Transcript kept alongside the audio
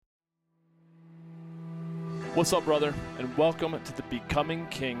What's up, brother, and welcome to the Becoming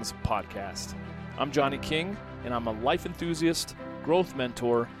Kings podcast. I'm Johnny King, and I'm a life enthusiast, growth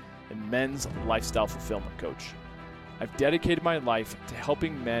mentor, and men's lifestyle fulfillment coach. I've dedicated my life to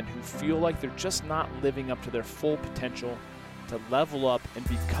helping men who feel like they're just not living up to their full potential to level up and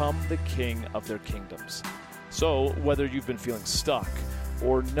become the king of their kingdoms. So, whether you've been feeling stuck,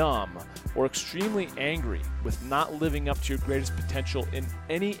 or numb, or extremely angry with not living up to your greatest potential in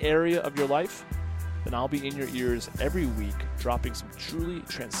any area of your life, then I'll be in your ears every week, dropping some truly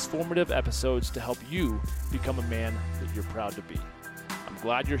transformative episodes to help you become a man that you're proud to be. I'm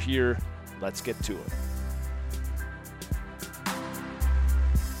glad you're here. Let's get to it.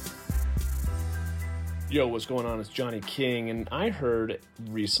 Yo, what's going on? It's Johnny King, and I heard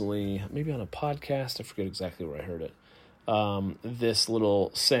recently, maybe on a podcast, I forget exactly where I heard it, this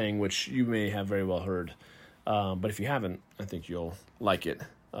little saying, which you may have very well heard, but if you haven't, I think you'll like it.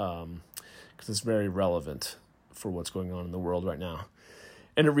 Because it's very relevant for what's going on in the world right now.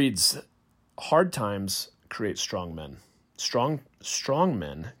 And it reads, hard times create strong men. Strong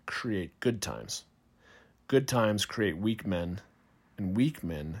men create good times. Good times create weak men, and weak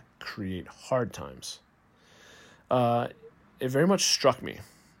men create hard times. It very much struck me.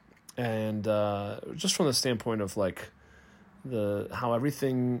 And just from the standpoint of like how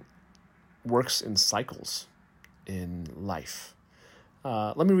everything works in cycles in life.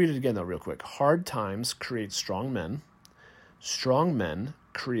 Let me read it again, though, real quick. Hard times create strong men. Strong men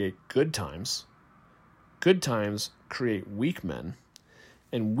create good times. Good times create weak men.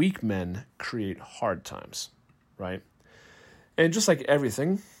 And weak men create hard times, right? And just like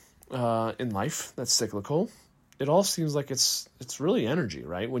everything in life that's cyclical, it all seems like it's really energy,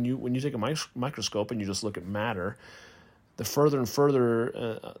 right? When you take a microscope and you just look at matter, the further and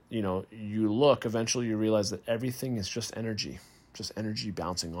further you look, eventually you realize that everything is just energy. Just energy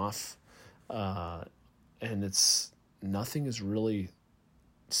bouncing off, and nothing is really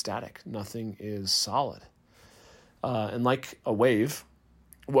static. Nothing is solid. And like a wave,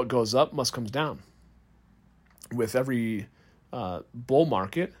 what goes up must come down. With every bull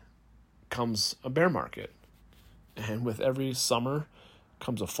market comes a bear market. And with every summer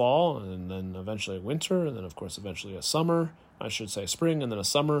comes a fall, and then eventually a winter, and then, of course, eventually a summer. I should say spring, and then a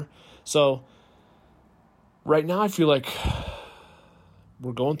summer. So right now I feel like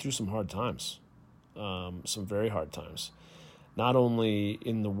we're going through some hard times, some very hard times, not only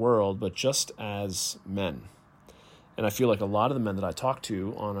in the world, but just as men. And I feel like a lot of the men that I talk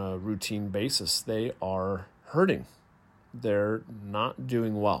to on a routine basis, they are hurting. They're not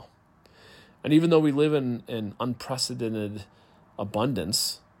doing well. And even though we live in an unprecedented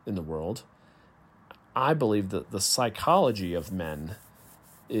abundance in the world, I believe that the psychology of men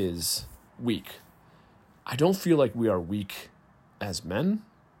is weak. I don't feel like we are weak as men,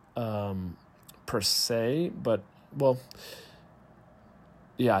 per se, but, well,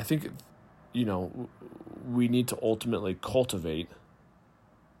 yeah, I think, we need to ultimately cultivate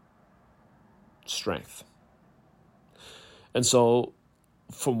strength. And so,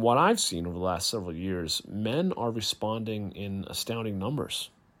 from what I've seen over the last several years, men are responding in astounding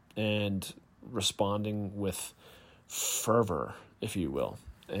numbers and responding with fervor, if you will.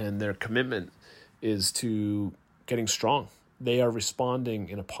 And their commitment is to getting strong. They are responding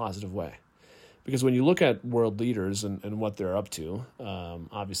in a positive way. Because when you look at world leaders and what they're up to,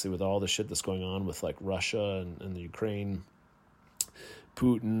 obviously with all the shit that's going on with like Russia and the Ukraine,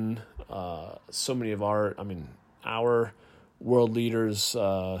 Putin, so many of our world leaders,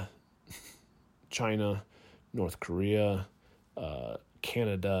 China, North Korea,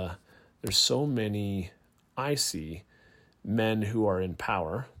 Canada, there's so many, I see, men who are in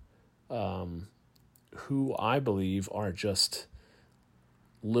power, who I believe are just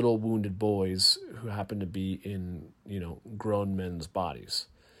little wounded boys who happen to be in, grown men's bodies.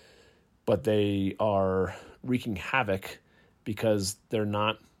 But they are wreaking havoc because they're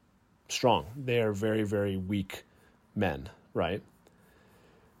not strong. They are very, very weak men, right?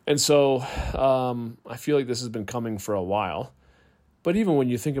 And so I feel like this has been coming for a while. But even when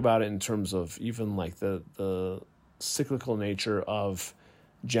you think about it in terms of even like the cyclical nature of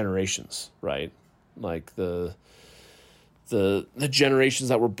generations, right? Like the generations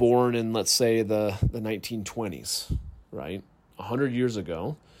that were born in, let's say, the 1920s, right? 100 years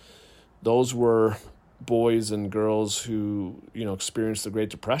ago, those were boys and girls who, experienced the Great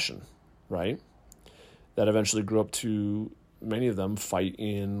Depression, right? That eventually grew up to, many of them, fight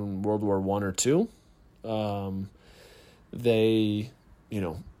in World War I or II. They,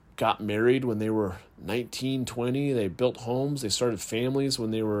 got married when they were 19, 20. They built homes. They started families when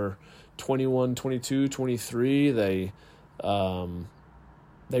they were 21, 22, 23. They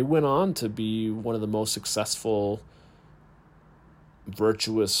they went on to be one of the most successful,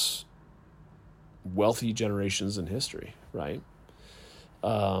 virtuous, wealthy generations in history, right?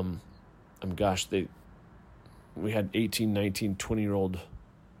 We had 18, 19, 20-year-old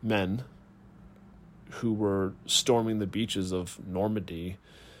men who were storming the beaches of Normandy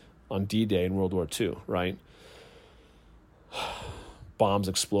on D-Day in World War II, right? Bombs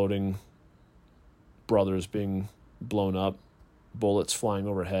exploding, brothers being blown up, bullets flying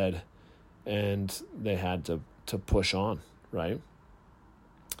overhead, and they had to push on, right?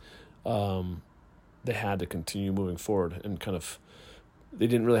 They had to continue moving forward, and they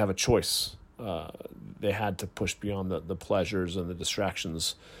didn't really have a choice. They had to push beyond the pleasures and the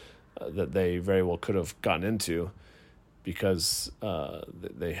distractions that they very well could have gotten into, because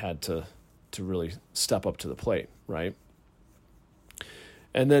they had to really step up to the plate, right?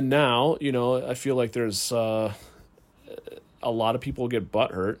 And then now, I feel like there's a lot of people get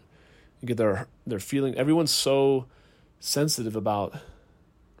butthurt, get their feeling. Everyone's so sensitive about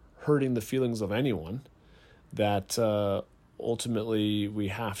hurting the feelings of anyone that ultimately we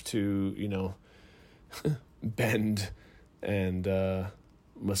have to, bend and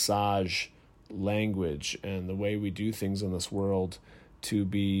massage language and the way we do things in this world to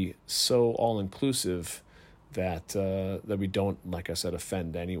be so all-inclusive that that we don't, like I said,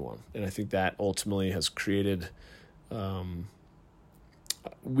 offend anyone. And I think that ultimately has created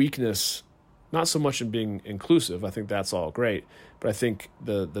weakness, not so much in being inclusive. I think that's all great, but I think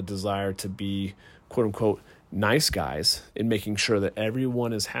the desire to be, quote unquote, nice guys in making sure that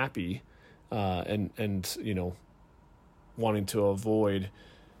everyone is happy, and wanting to avoid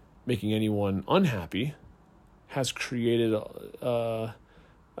making anyone unhappy, has created a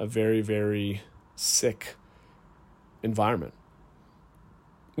very, very sick environment.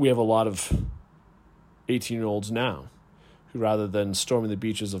 We have a lot of 18-year-olds now who, rather than storming the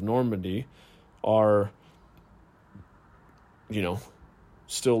beaches of Normandy, are,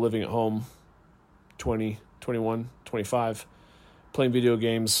 still living at home, 20, 21, 25, playing video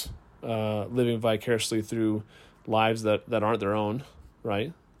games, living vicariously through lives that aren't their own,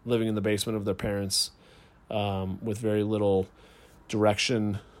 right? Living in the basement of their parents, with very little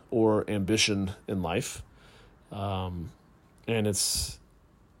direction or ambition in life. And it's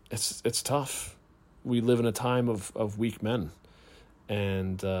tough. We live in a time of weak men,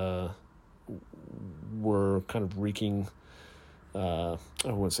 and we're kind of wreaking, I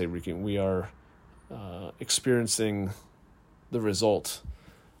wouldn't say wreaking, we are experiencing the result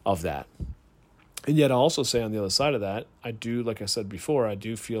of that. And yet I'll also say on the other side of that, like I said before, I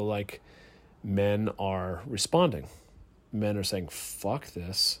do feel like men are responding. Men are saying, fuck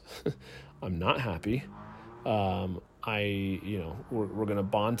this. I'm not happy. We're going to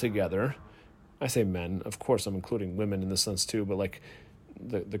bond together. I say men, of course I'm including women in this sense too, but like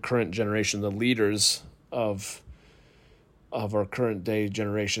the current generation, the leaders of our current day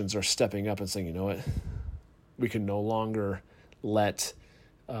generations are stepping up and saying, you know what, we can no longer let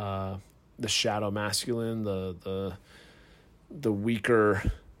the shadow masculine, the weaker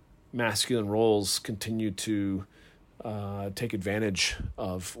masculine roles continue to take advantage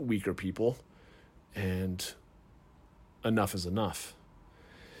of weaker people, and enough is enough.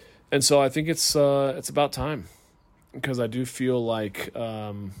 And so I think it's about time, because I do feel like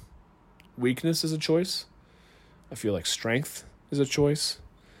weakness is a choice. I feel like strength is a choice,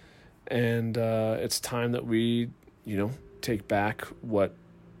 and it's time that we, take back what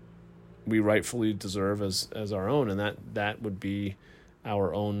we rightfully deserve as our own, and that would be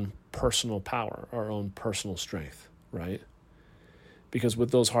our own personal power, our own personal strength, right? Because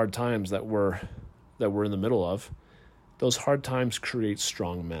with those hard times that we're in the middle of, those hard times create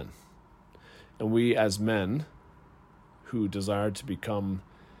strong men. And we as men who desire to become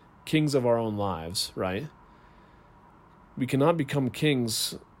kings of our own lives, right? We cannot become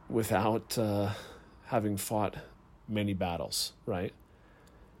kings without having fought many battles, right?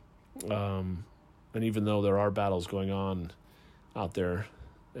 And even though there are battles going on out there,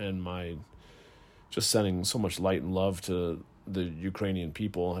 and just sending so much light and love to the Ukrainian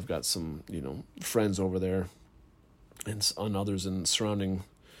people. I've got some, friends over there and on others in surrounding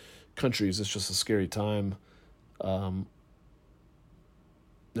countries. It's just a scary time.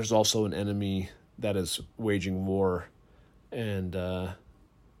 There's also an enemy that is waging war, and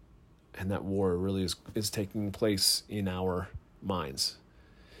that war really is taking place in our minds,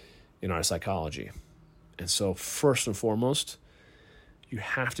 in our psychology. And so first and foremost, you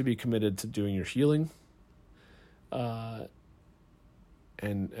have to be committed to doing your healing, and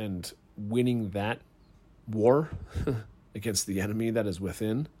winning that war against the enemy that is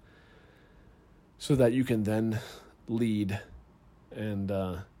within, so that you can then lead and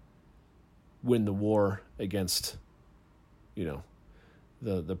win the war against,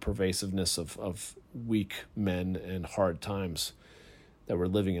 the pervasiveness of weak men and hard times that we're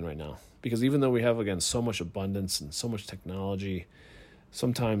living in right now. Because even though we have, again, so much abundance and so much technology,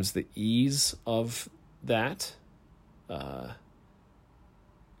 sometimes the ease of that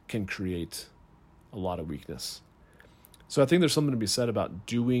can create a lot of weakness. So I think there's something to be said about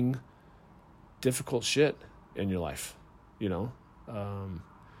doing difficult shit in your life, Up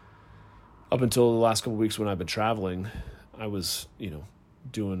until the last couple of weeks when I've been traveling, I was,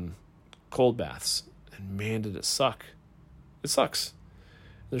 doing cold baths, and man, did it suck. It sucks.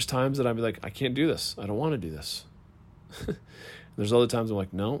 There's times that I'd be like, I can't do this. I don't want to do this. There's other times I'm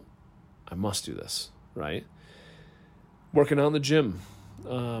like, no, I must do this, right? Working out in the gym,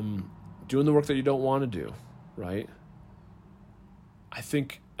 doing the work that you don't want to do, right? I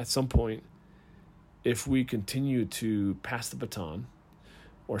think at some point, if we continue to pass the baton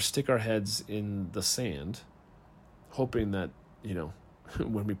or stick our heads in the sand, hoping that,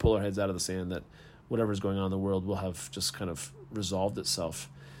 when we pull our heads out of the sand, that whatever's going on in the world will have just kind of resolved itself,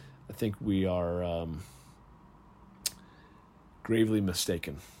 I think we are gravely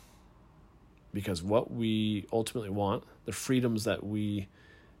mistaken. Because what we ultimately want, the freedoms that we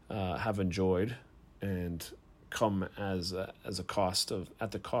have enjoyed and come at the cost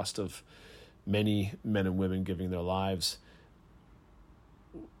of many men and women giving their lives,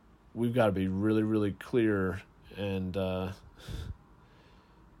 we've got to be really, really clear and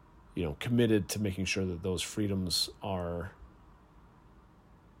committed to making sure that those freedoms are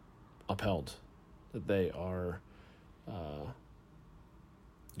upheld, that they are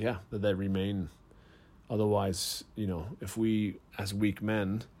that they remain. Otherwise, if we as weak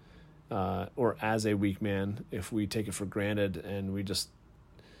men or as a weak man, if we take it for granted and we just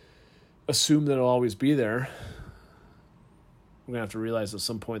assume that it'll always be there, we're going to have to realize at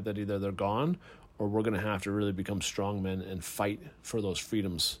some point that either they're gone or we're going to have to really become strong men and fight for those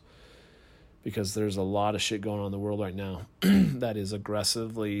freedoms. Because there's a lot of shit going on in the world right now that is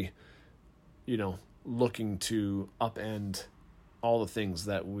aggressively, looking to upend all the things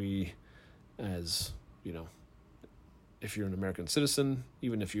that we as, if you're an American citizen,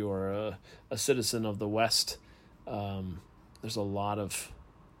 even if you are a citizen of the West, there's a lot of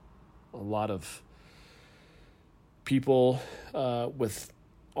people with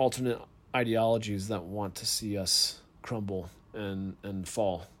alternate ideologies that want to see us crumble and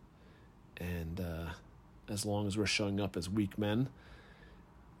fall. And as long as we're showing up as weak men,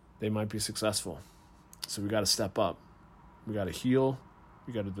 they might be successful. So we got to step up. We got to heal.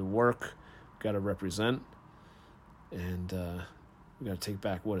 We got to do work. We got to represent. And we got to take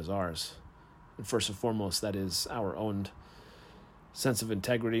back what is ours. And first and foremost, that is our own sense of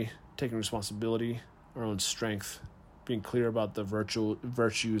integrity, taking responsibility, our own strength, being clear about the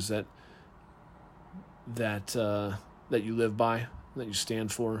virtues that you live by, that you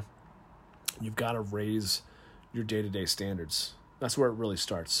stand for. You've got to raise your day-to-day standards. That's where it really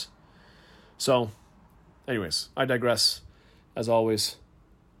starts. So, anyways, I digress, as always.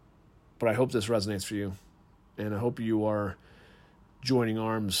 But I hope this resonates for you. And I hope you are joining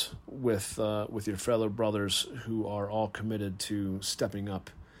arms with your fellow brothers who are all committed to stepping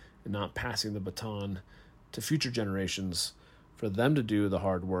up and not passing the baton to future generations for them to do the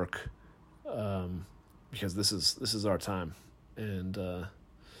hard work, because this is our time. And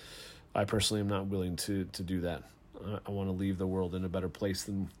I personally am not willing to do that. I want to leave the world in a better place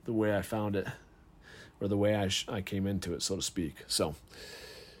than the way I found it, or the way I came into it, so to speak. So,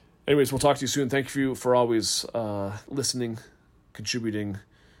 anyways, we'll talk to you soon. Thank you for always listening, contributing,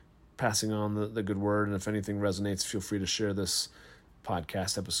 passing on the good word. And if anything resonates, feel free to share this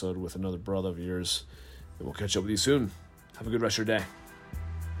podcast episode with another brother of yours. And we'll catch up with you soon. Have a good rest of your day.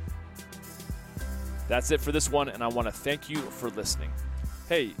 That's it for this one, and I want to thank you for listening.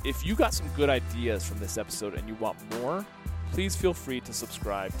 Hey, if you got some good ideas from this episode and you want more, please feel free to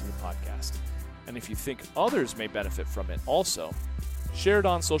subscribe to the podcast. And if you think others may benefit from it also, share it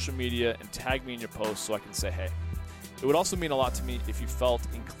on social media and tag me in your post so I can say hey. It would also mean a lot to me if you felt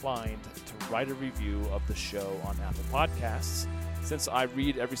inclined to write a review of the show on Apple Podcasts, since I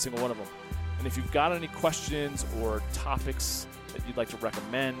read every single one of them. And if you've got any questions or topics that you'd like to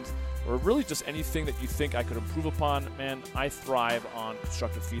recommend, or really just anything that you think I could improve upon, man, I thrive on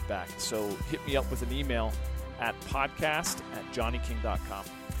constructive feedback. So hit me up with an email at podcast@johnnyking.com.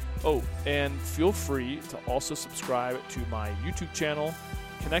 Oh, and feel free to also subscribe to my YouTube channel,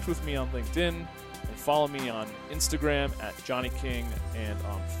 connect with me on LinkedIn, and follow me on Instagram at Johnny King and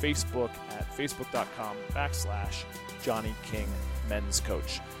on Facebook at facebook.com/Johnny King Men's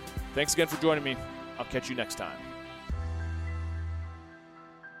Coach. Thanks again for joining me. I'll catch you next time.